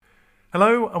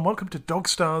Hello and welcome to Dog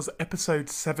Stars episode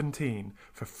 17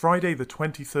 for Friday the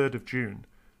 23rd of June.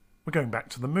 We're going back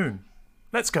to the moon.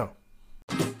 Let's go.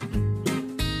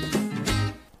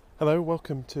 Hello,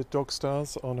 welcome to Dog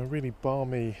Stars on a really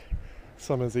balmy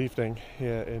summer's evening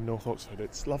here in North Oxford.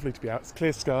 It's lovely to be out, it's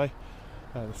clear sky,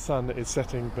 the sun is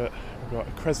setting, but we've got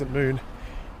a crescent moon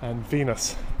and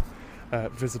Venus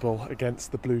visible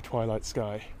against the blue twilight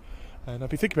sky. And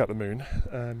I've been thinking about the moon.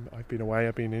 I've been away,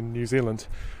 I've been in New Zealand,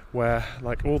 where,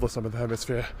 like all the southern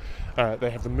hemisphere,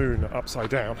 they have the moon upside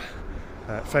down.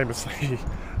 Famously,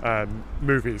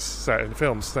 movies set in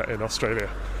films set in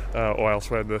Australia or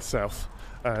elsewhere in the south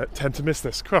tend to miss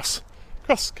this. Cross,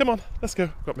 come on, let's go.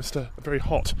 I've got a very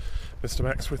hot Mr.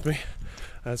 Max with me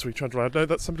as we trundle around. No,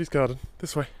 that's somebody's garden,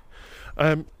 this way.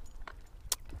 And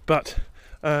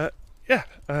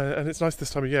it's nice this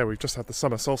time of year. We've just had the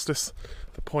summer solstice,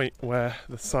 the point where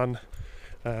the sun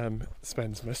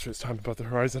spends most of its time above the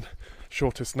horizon,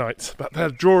 shortest nights, but they're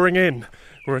drawing in.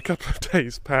 We're a couple of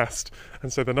days past,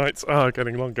 and so the nights are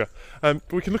getting longer.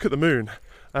 But we can look at the moon.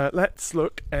 Let's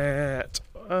look at,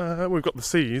 we've got the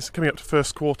seas coming up to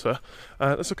first quarter.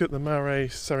 Let's look at the Mare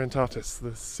Serenitatis,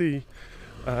 the Sea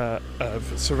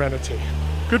of Serenity.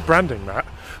 Good branding, that.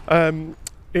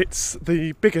 It's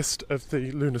the biggest of the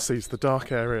lunar seas, the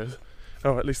dark area,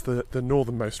 or at least the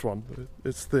northernmost one.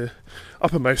 It's the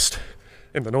uppermost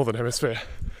in the northern hemisphere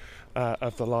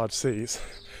of the large seas.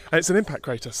 And it's an impact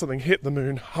crater. Something hit the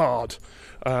moon hard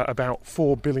about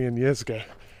 4 billion years ago.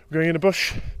 We're going in a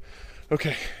bush.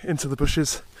 Okay, into the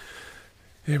bushes.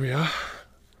 Here we are.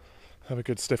 Have a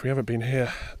good sniff. We haven't been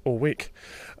here all week.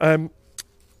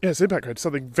 It's an impact crater.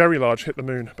 Something very large hit the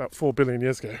moon about 4 billion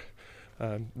years ago.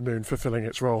 Moon fulfilling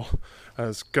its role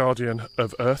as guardian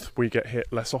of Earth. We get hit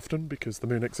less often because the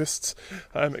moon exists.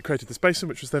 It created this basin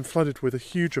which was then flooded with a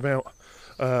huge amount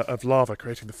of lava,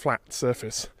 creating the flat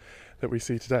surface that we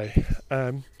see today.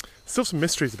 Still some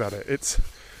mysteries about it. It's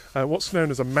what's known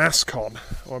as a mass con,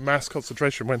 or a mass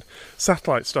concentration, when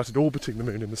satellites started orbiting the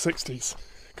moon in the 60s.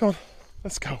 Come on,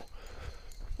 let's go.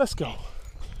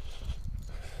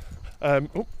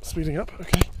 Speeding up,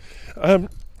 okay.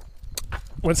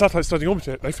 When satellites started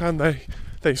orbiting it, they found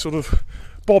they sort of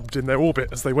bobbed in their orbit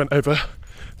as they went over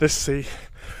this sea.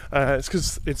 It's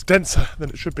because it's denser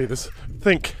than it should be. There's,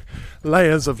 think,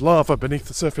 layers of lava beneath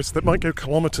the surface that might go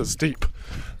kilometres deep.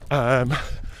 I'm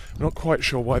not quite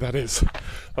sure why that is,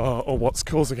 or what's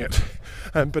causing it.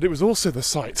 But it was also the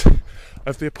site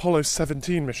of the Apollo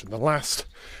 17 mission, the last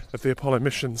of the Apollo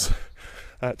missions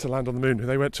to land on the moon.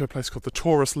 They went to a place called the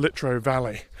Taurus-Littrow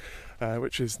Valley,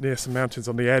 which is near some mountains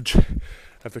on the edge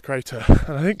of the crater.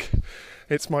 And I think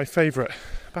it's my favourite,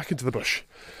 back into the bush.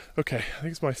 Okay, I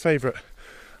think it's my favourite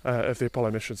of the Apollo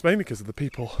missions, mainly because of the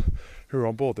people who were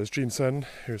on board. There's Gene Cernan,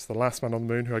 who's the last man on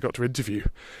the moon, who I got to interview,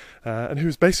 and who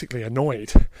was basically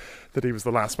annoyed that he was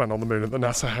the last man on the moon and that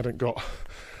NASA hadn't got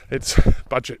its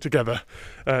budget together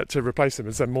to replace him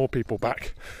and send more people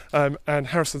back. And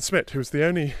Harrison Smith, who was the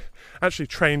only actually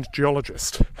trained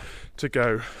geologist to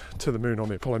go to the moon on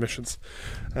the Apollo missions.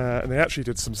 And they actually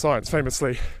did some science,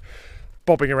 famously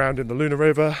bobbing around in the lunar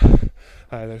rover.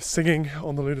 They were singing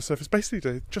on the lunar surface. Basically,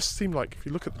 they just seem like, if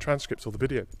you look at the transcripts or the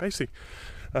video, they basically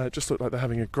just look like they're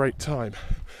having a great time.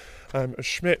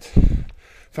 Schmidt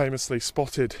famously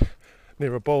spotted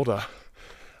near a boulder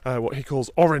what he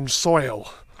calls orange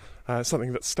soil,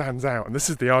 something that stands out. And this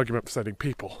is the argument for sending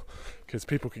people, because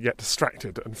people can get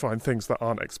distracted and find things that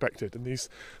aren't expected. And this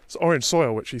orange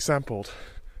soil which he sampled,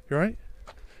 you right?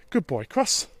 Good boy,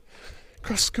 cross,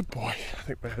 good boy. I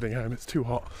think we're heading home, it's too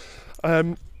hot.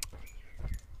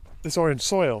 This orange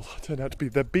soil turned out to be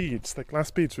their beads, their glass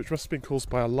beads, which must have been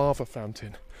caused by a lava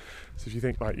fountain. So if you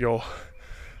think like your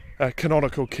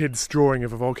canonical kid's drawing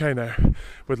of a volcano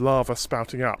with lava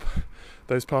spouting up,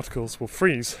 those particles will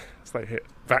freeze as they hit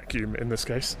vacuum in this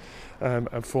case,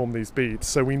 and form these beads.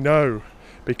 So we know,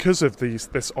 because of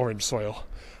this orange soil,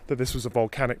 that this was a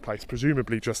volcanic place,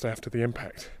 presumably just after the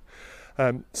impact.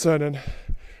 Cernan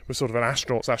was sort of an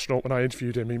astronaut's astronaut when I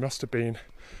interviewed him. He must have been,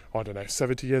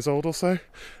 70 years old or so, and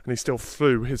he still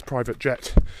flew his private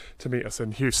jet to meet us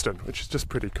in Houston, which is just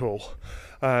pretty cool.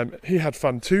 He had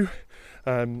fun too.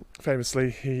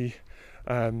 Famously, he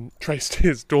traced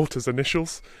his daughter's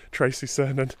initials, Tracy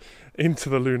Cernan, into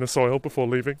the lunar soil before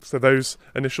leaving. So those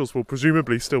initials will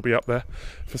presumably still be up there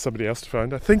for somebody else to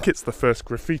find. I think it's the first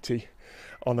graffiti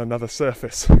on another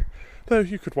surface, though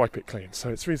you could wipe it clean, so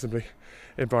it's reasonably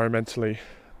environmentally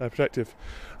protective.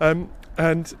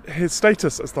 And his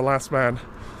status as the last man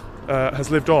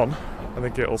has lived on. I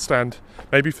think it'll stand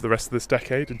maybe for the rest of this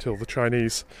decade until the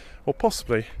Chinese, or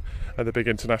possibly the big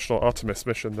international Artemis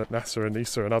mission that NASA and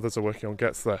ESA and others are working on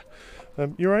gets there.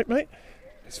 You alright, mate?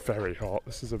 It's very hot.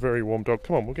 This is a very warm dog.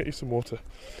 Come on, we'll get you some water.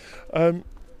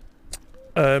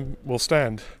 We'll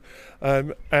stand.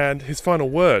 And his final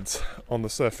words on the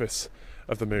surface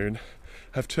of the moon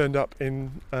have turned up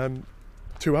in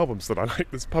 2 albums that I like.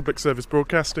 There's Public Service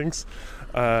Broadcasting's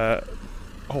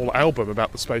whole album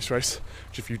about the space race,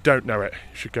 which if you don't know it,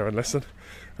 you should go and listen.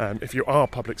 If you are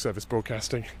Public Service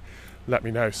Broadcasting, let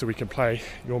me know so we can play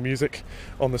your music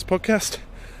on this podcast.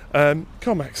 Come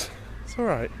on, Max. It's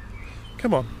alright.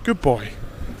 Come on. Good boy.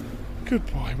 Good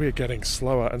boy. We're getting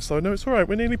slower and slower. No, it's alright.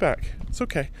 We're nearly back. It's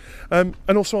okay. And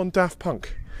also on Daft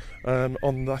Punk,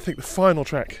 on, I think, the final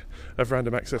track of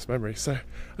Random Access Memory. So I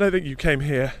don't think you came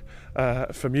here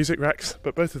for music racks,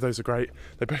 but both of those are great.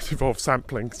 They both involve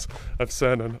samplings of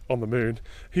Cernan on the moon.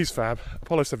 He's fab.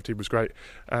 Apollo 17 was great.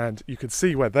 And you can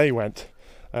see where they went,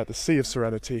 the Sea of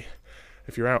Serenity.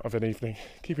 If you're out of an evening,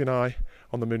 keep an eye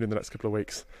on the moon in the next couple of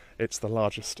weeks. It's the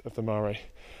largest of the Mare.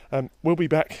 We'll be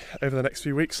back over the next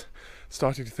few weeks,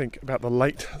 starting to think about the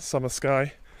late summer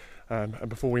sky. And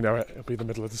before we know it, it'll be the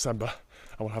middle of December.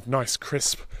 And we'll have nice,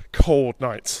 crisp, cold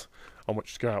nights on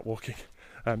which to go out walking.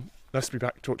 Nice to be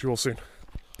back. Talk to you all soon.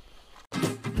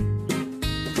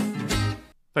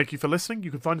 Thank you for listening.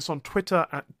 You can find us on Twitter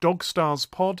at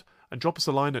DogStarsPod and drop us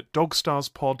a line at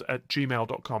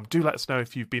dogstarspod@gmail.com. Do let us know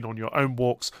if you've been on your own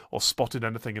walks or spotted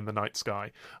anything in the night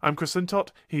sky. I'm Chris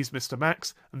Lintott, he's Mr.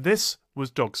 Max, and this was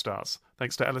Dog Stars.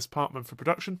 Thanks to Ellis Partman for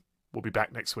production. We'll be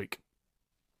back next week.